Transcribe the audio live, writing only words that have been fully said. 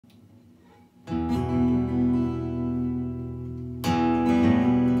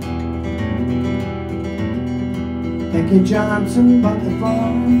Becky Johnson bought the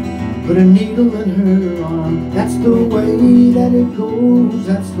farm, put a needle in her arm. That's the way that it goes,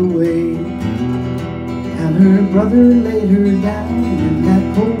 that's the way. And her brother laid her down in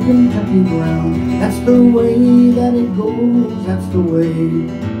that cold Kentucky ground. That's the way that it goes, that's the way.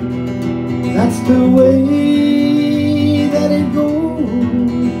 That's the way that it goes.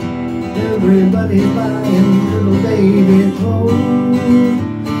 Everybody's buying little baby clothes.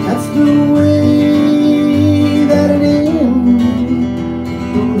 That's the way that it ends.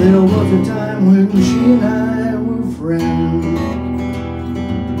 Oh, there was a time when she and I were friends.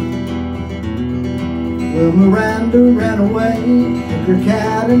 Well, Miranda ran away, took her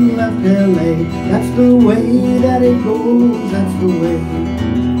cat and left L.A. That's the way that it goes, that's the way.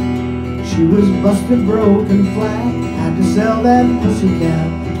 She was busted, broke and flat, had to sell that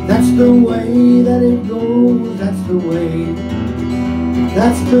pussycat. That's the way that it goes, that's the way.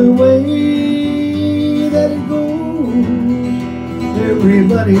 That's the way that it goes.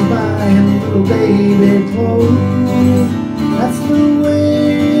 Everybody's buying little baby clothes. That's the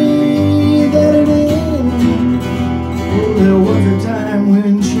way that it is. Oh, there was a time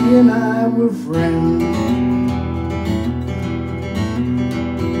when she and I were friends.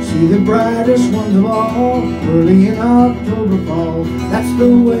 See the brightest ones of all, early in October fall. That's the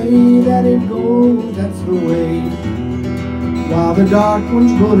way that it goes, that's the way. While the dark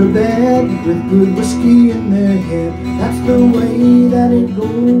ones go to bed with good whiskey in their head. That's the way that it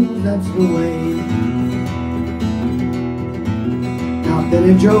goes, that's the way. Now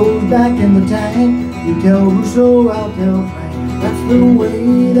Billy Joe's back in the tank. You tell Russo, I'll tell Frank. That's the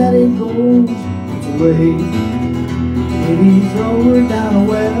way that it goes, that's the way. Maybe throw her down a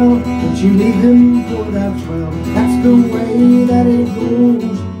well, but you leave him for that swell. That's the way that it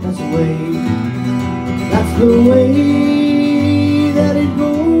goes, that's the way. That's the way that it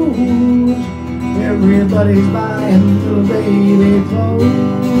goes. Everybody's buying little baby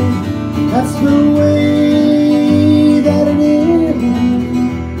clothes. That's the way that it is.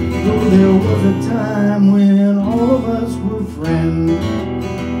 Oh, there was a time when all of us were friends.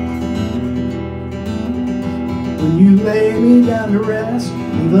 When you lay me down to rest,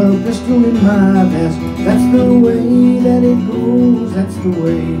 leave a pistol in my vest. That's the way that it goes, that's the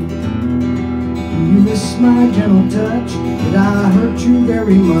way. You miss my gentle touch, but I hurt you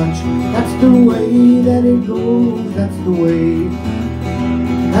very much. That's the way that it goes, that's the way.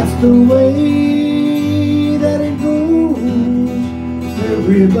 That's the way that it goes.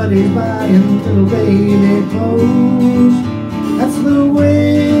 Everybody's buying little baby clothes. That's the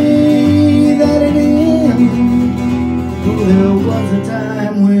way that it is. Oh, there was a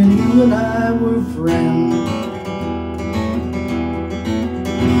time when you and I were friends.